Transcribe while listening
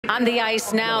On the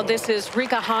ice now, this is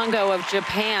Rika Hongo of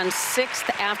Japan, sixth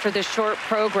after the short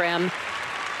program.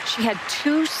 She had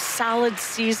 2 solid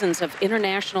seasons of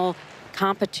international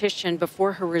competition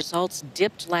before her results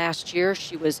dipped last year.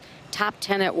 She was top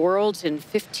 10 at Worlds in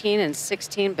 15 and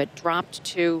 16, but dropped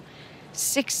to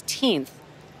 16th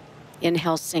in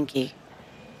Helsinki.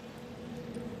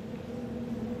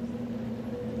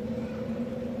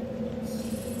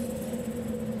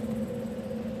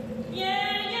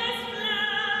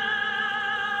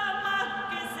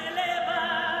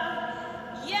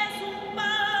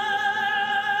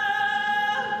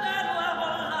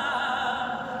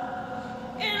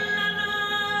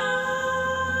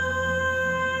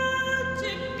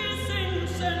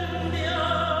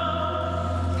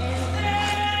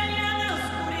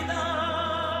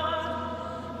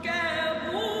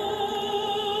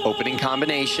 Opening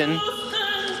combination.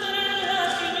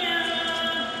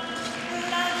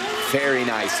 Very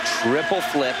nice. Triple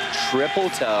flip, triple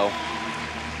toe.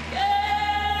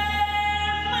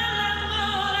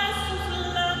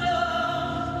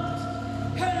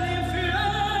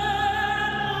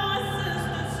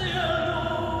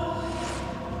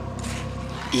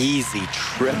 Easy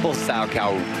triple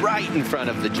Salchow right in front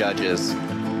of the judges.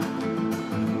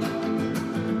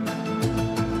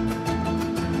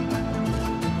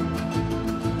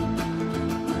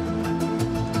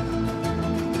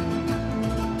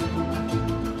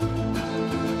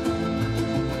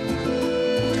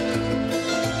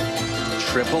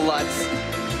 Triple Lutz.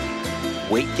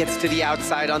 Weight gets to the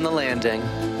outside on the landing.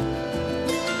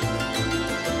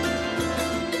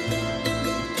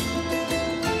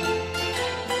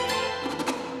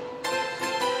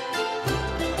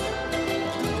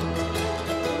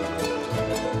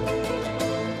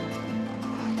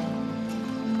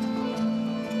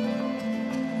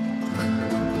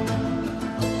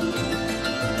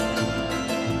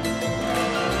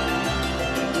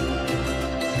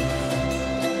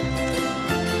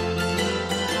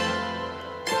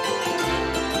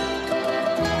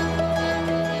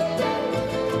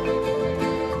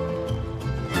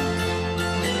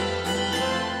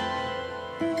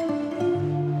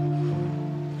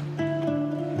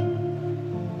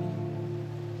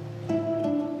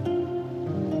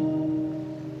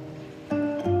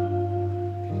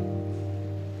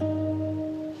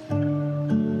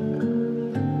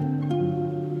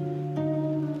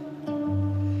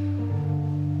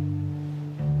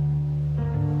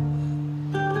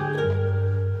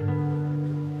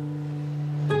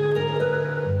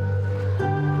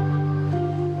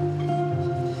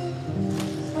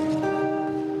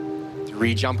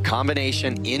 Three-jump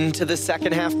combination into the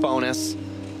second half bonus.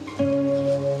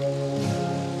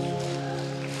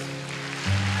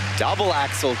 Double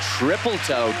axel, triple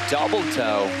toe, double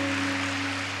toe.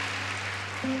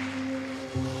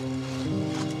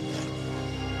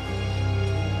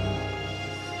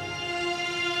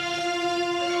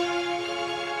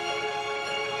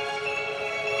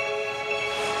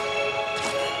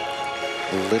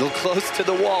 A little close to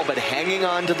the wall, but hanging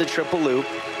on to the triple loop.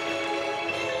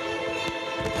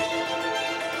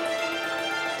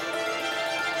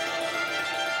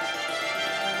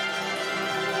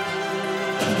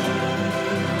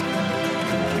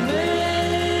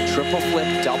 Triple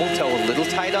flip, double toe, a little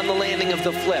tight on the landing of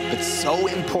the flip. It's so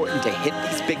important to hit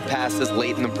these big passes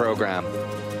late in the program.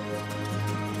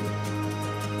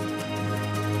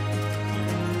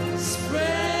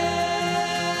 Spread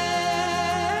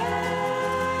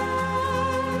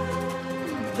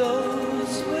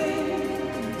those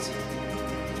wings.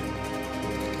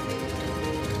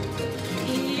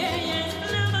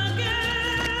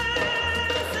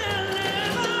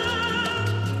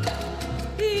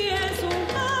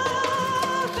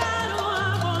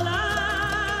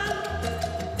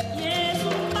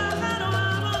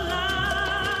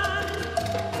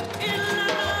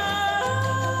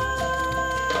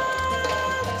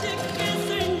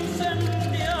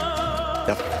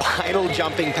 The final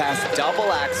jumping pass,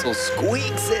 double axel,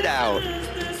 squeaks it out.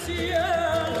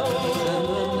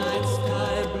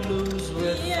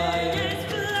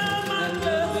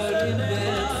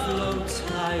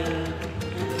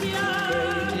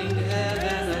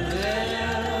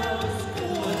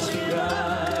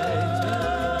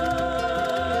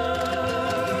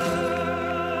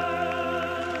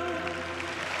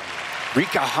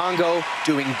 Rika Hongo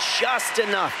doing just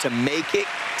enough to make it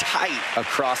tight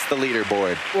across the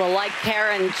leaderboard. Well, like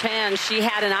Karen Chan, she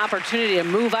had an opportunity to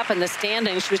move up in the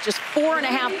standings. She was just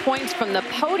 4.5 points from the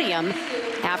podium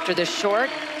after the short.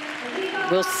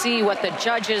 We'll see what the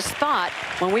judges thought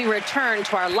when we return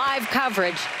to our live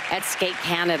coverage at Skate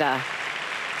Canada.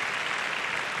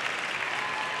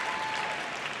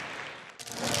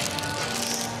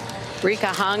 Rika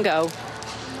Hongo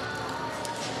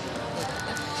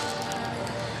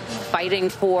fighting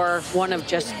for one of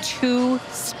just 2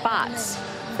 spots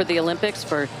for the Olympics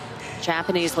for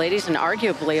Japanese ladies, and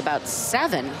arguably about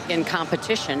 7 in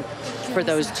competition for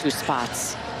those 2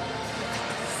 spots.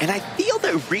 And I feel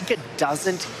that Rika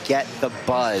doesn't get the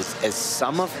buzz as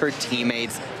some of her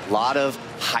teammates. A lot of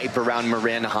hype around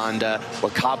Marin Honda,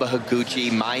 Wakaba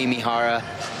Higuchi, Mai Mihara.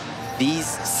 These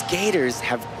skaters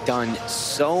have done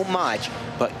so much,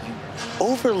 but you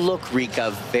overlook Rika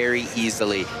very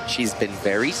easily. She's been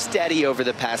very steady over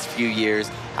the past few years.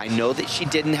 I know that she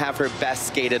didn't have her best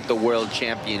skate at the World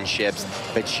Championships,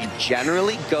 but she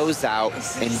generally goes out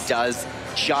and does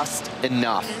just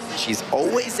enough. She's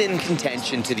always in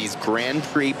contention to these Grand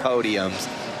Prix podiums,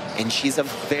 and she's a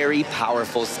very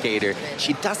powerful skater.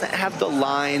 She doesn't have the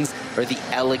lines or the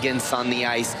elegance on the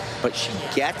ice, but she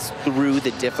gets through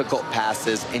the difficult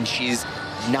passes, and she's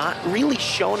not really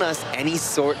shown us any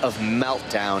sort of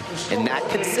meltdown, and that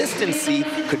consistency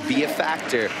could be a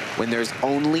factor when there's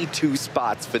only 2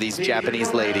 spots for these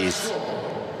Japanese ladies.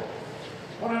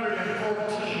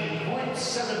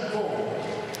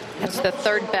 That's the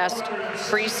 3rd best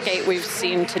free skate we've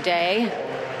seen today.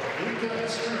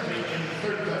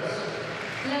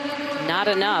 Not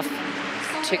enough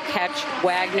to catch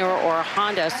Wagner or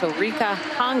Honda, so Rika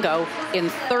Hongo in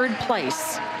 3rd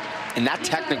place. And that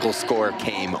technical score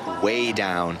came way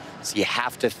down, so you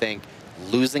have to think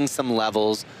losing some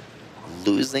levels,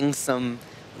 losing some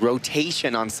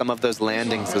rotation on some of those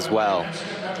landings as well.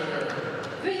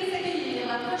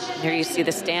 Here you see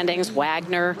the standings.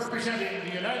 Wagner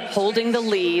holding the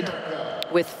lead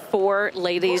with 4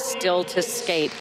 ladies still to skate.